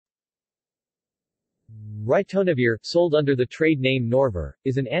Ritonavir, sold under the trade name Norvir,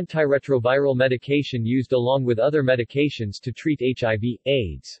 is an antiretroviral medication used along with other medications to treat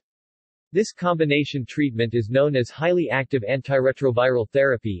HIV/AIDS. This combination treatment is known as highly active antiretroviral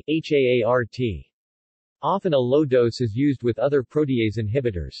therapy (HAART). Often a low dose is used with other protease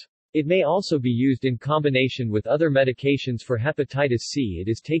inhibitors. It may also be used in combination with other medications for hepatitis C. It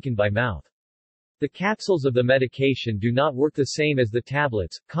is taken by mouth. The capsules of the medication do not work the same as the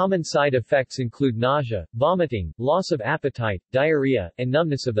tablets. Common side effects include nausea, vomiting, loss of appetite, diarrhea, and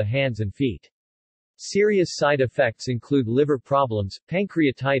numbness of the hands and feet. Serious side effects include liver problems,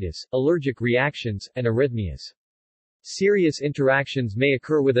 pancreatitis, allergic reactions, and arrhythmias. Serious interactions may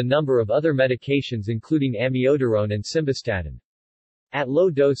occur with a number of other medications including amiodarone and simvastatin. At low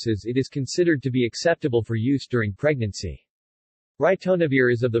doses it is considered to be acceptable for use during pregnancy.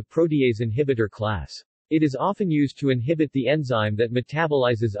 Ritonavir is of the protease inhibitor class. It is often used to inhibit the enzyme that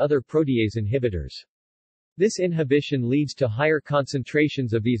metabolizes other protease inhibitors. This inhibition leads to higher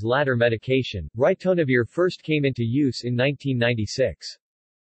concentrations of these latter medication. Ritonavir first came into use in 1996.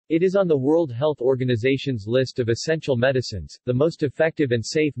 It is on the World Health Organization's list of essential medicines, the most effective and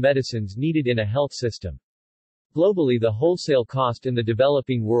safe medicines needed in a health system. Globally, the wholesale cost in the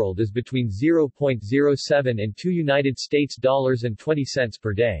developing world is between $0.07 and $2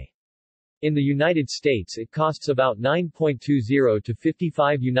 per day. In the United States it costs about $9.20 to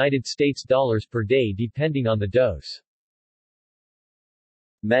 $55 per day depending on the dose.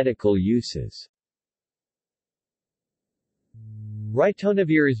 Medical uses.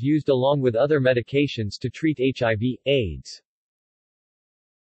 Ritonavir is used along with other medications to treat HIV/AIDS.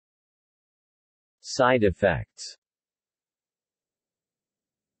 Side effects.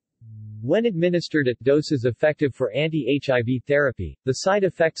 When administered at doses effective for anti-HIV therapy, the side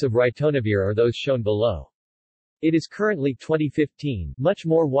effects of ritonavir are those shown below. It is currently 2015 much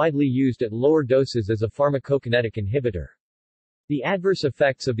more widely used at lower doses as a pharmacokinetic inhibitor. The adverse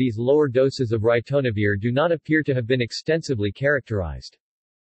effects of these lower doses of ritonavir do not appear to have been extensively characterized.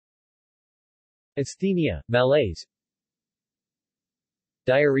 Asthenia, malaise,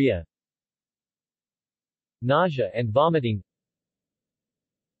 diarrhea, nausea and vomiting,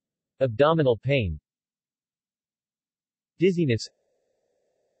 abdominal pain, dizziness,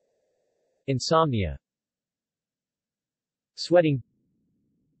 insomnia, sweating,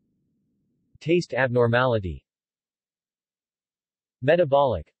 taste abnormality,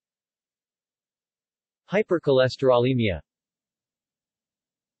 metabolic, hypercholesterolemia,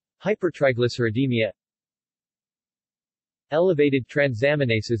 hypertriglyceridemia, elevated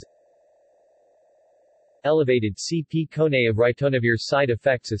transaminases. Elevated CP-CoNA of ritonavir's side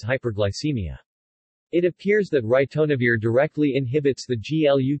effects is hyperglycemia. It appears that ritonavir directly inhibits the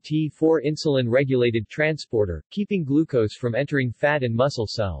GLUT4 insulin-regulated transporter, keeping glucose from entering fat and muscle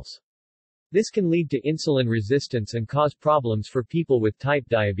cells. This can lead to insulin resistance and cause problems for people with type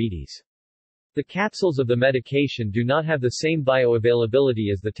diabetes. The capsules of the medication do not have the same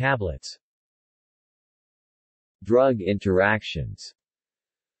bioavailability as the tablets. Drug interactions.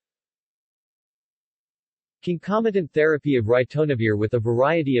 Concomitant therapy of ritonavir with a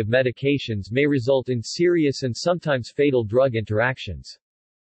variety of medications may result in serious and sometimes fatal drug interactions.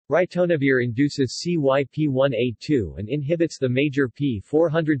 Ritonavir induces CYP1A2 and inhibits the major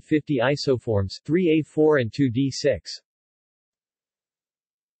P450 isoforms 3A4 and 2D6.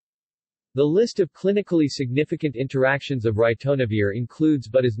 The list of clinically significant interactions of ritonavir includes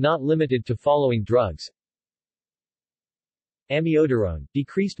but is not limited to following drugs: amiodarone,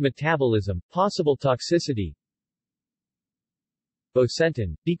 decreased metabolism, possible toxicity;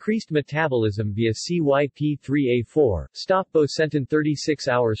 bosentan, decreased metabolism via CYP3A4, stop bosentan 36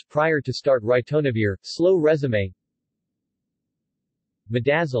 hours prior to start ritonavir, slow resume;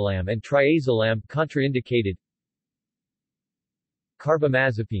 midazolam and triazolam, contraindicated;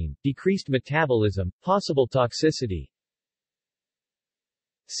 carbamazepine, decreased metabolism, possible toxicity;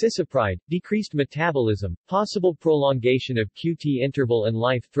 cisapride, decreased metabolism, possible prolongation of QT interval and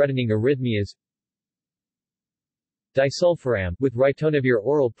life-threatening arrhythmias; disulfiram, with ritonavir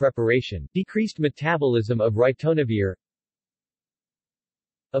oral preparation, decreased metabolism of ritonavir;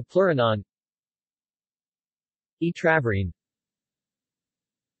 eplerenone; etravirine;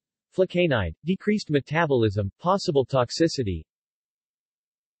 flecainide, decreased metabolism, possible toxicity;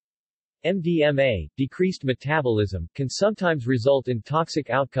 MDMA, decreased metabolism, can sometimes result in toxic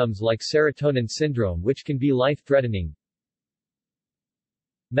outcomes like serotonin syndrome which can be life-threatening;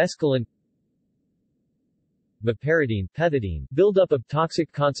 mescaline; meperidine, pethidine, buildup of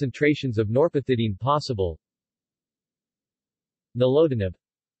toxic concentrations of norpethidine possible; nilotinib;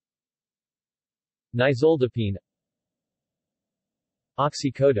 nizoldipine;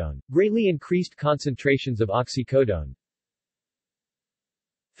 oxycodone, greatly increased concentrations of oxycodone.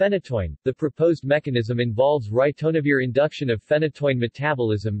 Phenytoin. The proposed mechanism involves ritonavir induction of phenytoin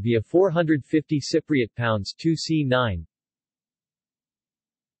metabolism via 450 cypriot pounds 2C9.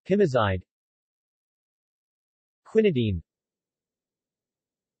 Pimozide. Quinidine.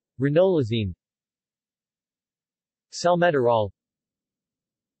 Ranolazine. Salmeterol.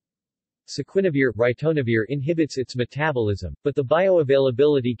 Sequinavir. Ritonavir inhibits its metabolism, but the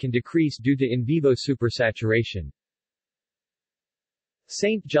bioavailability can decrease due to in vivo supersaturation.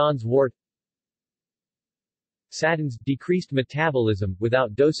 St. John's wort. Statins. Decreased metabolism,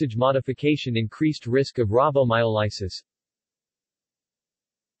 without dosage modification increased risk of rhabdomyolysis.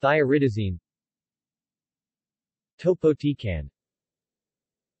 Thioridazine. Topotecan.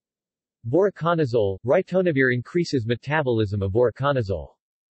 Voriconazole. Ritonavir increases metabolism of voriconazole.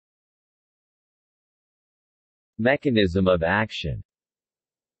 Mechanism of action.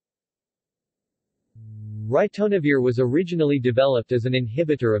 Ritonavir was originally developed as an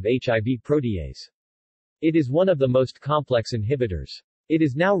inhibitor of HIV protease. It is one of the most complex inhibitors. It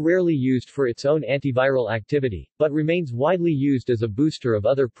is now rarely used for its own antiviral activity, but remains widely used as a booster of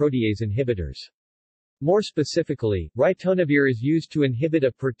other protease inhibitors. More specifically, ritonavir is used to inhibit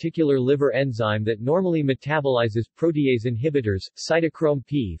a particular liver enzyme that normally metabolizes protease inhibitors, cytochrome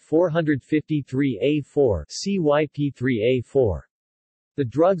P453A4 (CYP3A4). The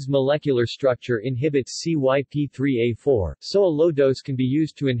drug's molecular structure inhibits CYP3A4, so a low dose can be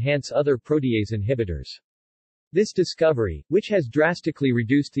used to enhance other protease inhibitors. This discovery, which has drastically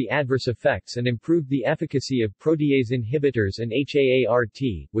reduced the adverse effects and improved the efficacy of protease inhibitors and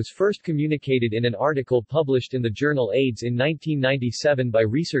HAART, was first communicated in an article published in the journal AIDS in 1997 by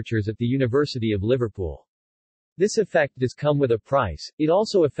researchers at the University of Liverpool. This effect does come with a price. It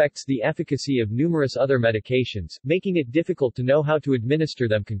also affects the efficacy of numerous other medications, making it difficult to know how to administer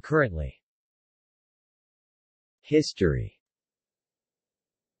them concurrently. History.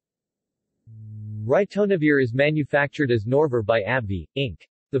 Ritonavir is manufactured as Norvir by AbbVie, Inc.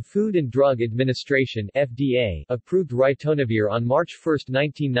 The Food and Drug Administration (FDA) approved ritonavir on March 1,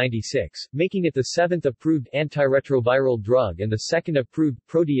 1996, making it the seventh approved antiretroviral drug and the second approved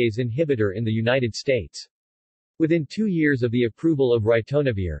protease inhibitor in the United States. Within 2 years of the approval of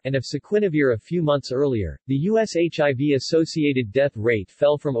ritonavir, and of sequinavir a few months earlier, the U.S. HIV-associated death rate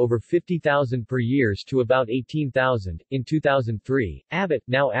fell from over 50,000 per year to about 18,000. In 2003, Abbott,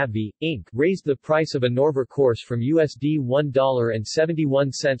 now AbbVie, Inc., raised the price of a Norvir course from USD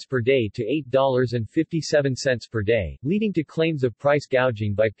 $1.71 per day to $8.57 per day, leading to claims of price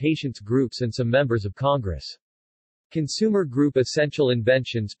gouging by patients groups and some members of Congress. Consumer group Essential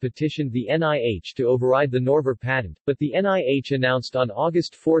Inventions petitioned the NIH to override the Norvir patent, but the NIH announced on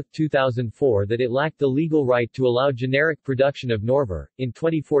August 4, 2004 that it lacked the legal right to allow generic production of Norvir. In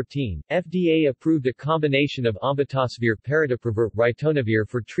 2014, FDA approved a combination of ambatosvir paritaprevir ritonavir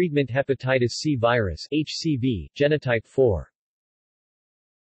for treatment hepatitis C virus HCV, genotype 4.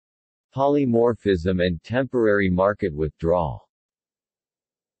 Polymorphism and temporary market withdrawal.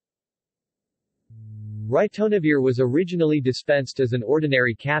 Ritonavir was originally dispensed as an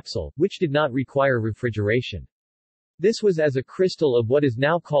ordinary capsule, which did not require refrigeration. This was as a crystal of what is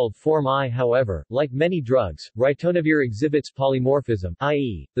now called Form I. However, like many drugs, ritonavir exhibits polymorphism,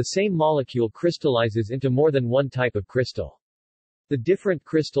 i.e., the same molecule crystallizes into more than one type of crystal. The different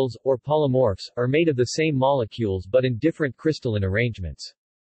crystals, or polymorphs, are made of the same molecules but in different crystalline arrangements.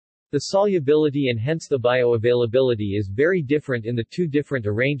 The solubility and hence the bioavailability is very different in the two different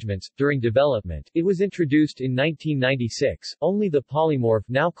arrangements. During development, it was introduced in 1996, only the polymorph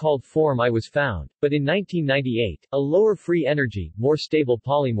now called Form I was found, but in 1998, a lower free energy, more stable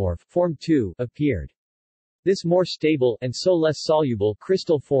polymorph, Form II, appeared. This more stable, and so less soluble,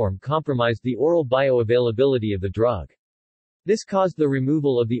 crystal form compromised the oral bioavailability of the drug. This caused the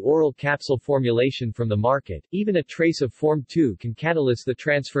removal of the oral capsule formulation from the market. Even a trace of Form II can catalyze the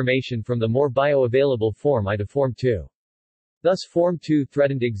transformation from the more bioavailable Form I to Form II. Thus Form II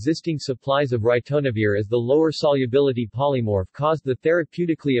threatened existing supplies of ritonavir as the lower solubility polymorph caused the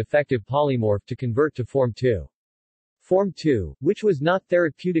therapeutically effective polymorph to convert to Form II. Form II, which was not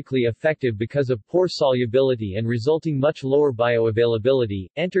therapeutically effective because of poor solubility and resulting much lower bioavailability,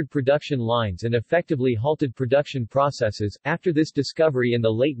 entered production lines and effectively halted production processes. After this discovery in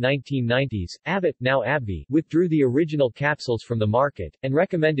the late 1990s, Abbott, now AbbVie, withdrew the original capsules from the market, and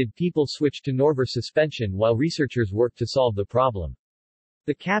recommended people switch to Norvir suspension while researchers worked to solve the problem.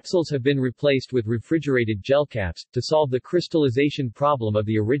 The capsules have been replaced with refrigerated gel caps, to solve the crystallization problem of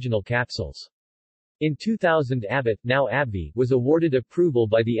the original capsules. In 2000 Abbott, now AbbVie, was awarded approval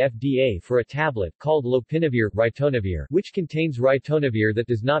by the FDA for a tablet called Lopinavir, Ritonavir, which contains ritonavir that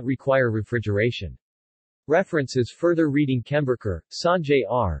does not require refrigeration. References. Further reading. Kemberker, Sanjay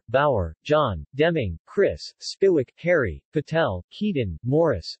R., Bauer, John, Deming, Chris, Spiwick, Harry, Patel, Keaton,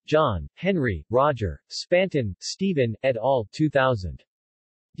 Morris, John, Henry, Roger, Spanton, Stephen, et al. 2000.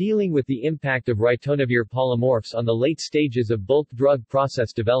 Dealing with the impact of ritonavir polymorphs on the late stages of bulk drug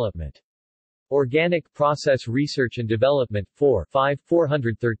process development. Organic Process Research and Development, 4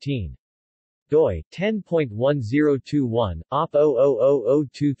 413. doi, 10.1021, op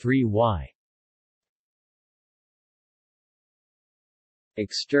 0000023y.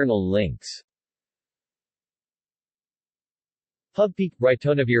 External links. PubPeak,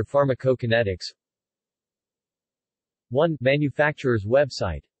 Ritonavir Pharmacokinetics. 1. Manufacturer's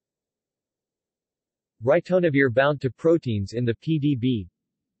website. Ritonavir bound to proteins in the PDB.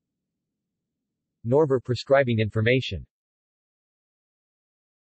 Norvir prescribing information.